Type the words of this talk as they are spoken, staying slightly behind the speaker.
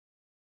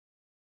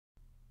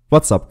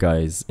What's up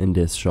guys, in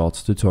this short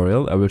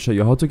tutorial I will show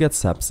you how to get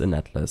saps in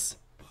Atlas.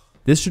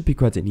 This should be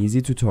quite an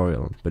easy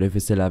tutorial, but if you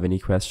still have any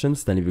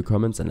questions then leave a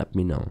comment and let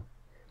me know.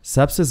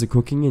 Saps is a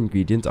cooking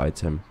ingredient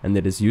item and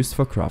it is used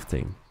for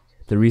crafting.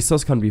 The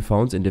resource can be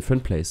found in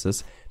different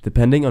places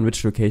depending on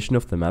which location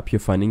of the map you're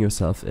finding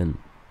yourself in.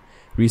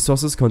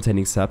 Resources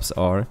containing saps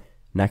are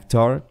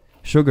nectar,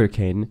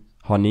 sugarcane,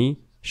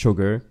 honey,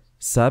 sugar,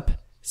 sap,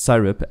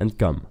 syrup and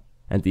gum,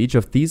 and each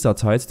of these are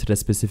tied to their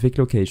specific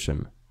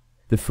location.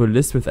 The full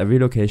list with every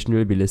location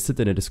will be listed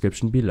in the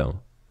description below.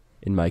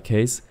 In my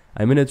case,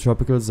 I'm in a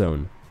tropical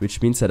zone,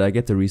 which means that I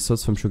get the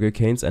resource from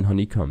sugarcanes and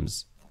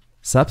honeycombs.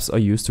 Saps are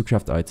used to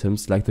craft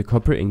items like the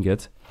copper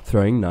ingot,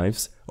 throwing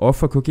knives, or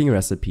for cooking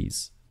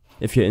recipes.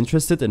 If you're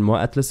interested in more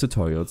Atlas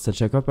tutorials, then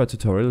check out my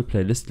tutorial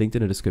playlist linked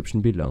in the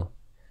description below.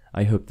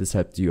 I hope this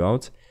helped you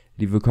out.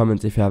 Leave a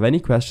comment if you have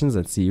any questions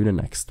and see you in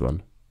the next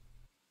one.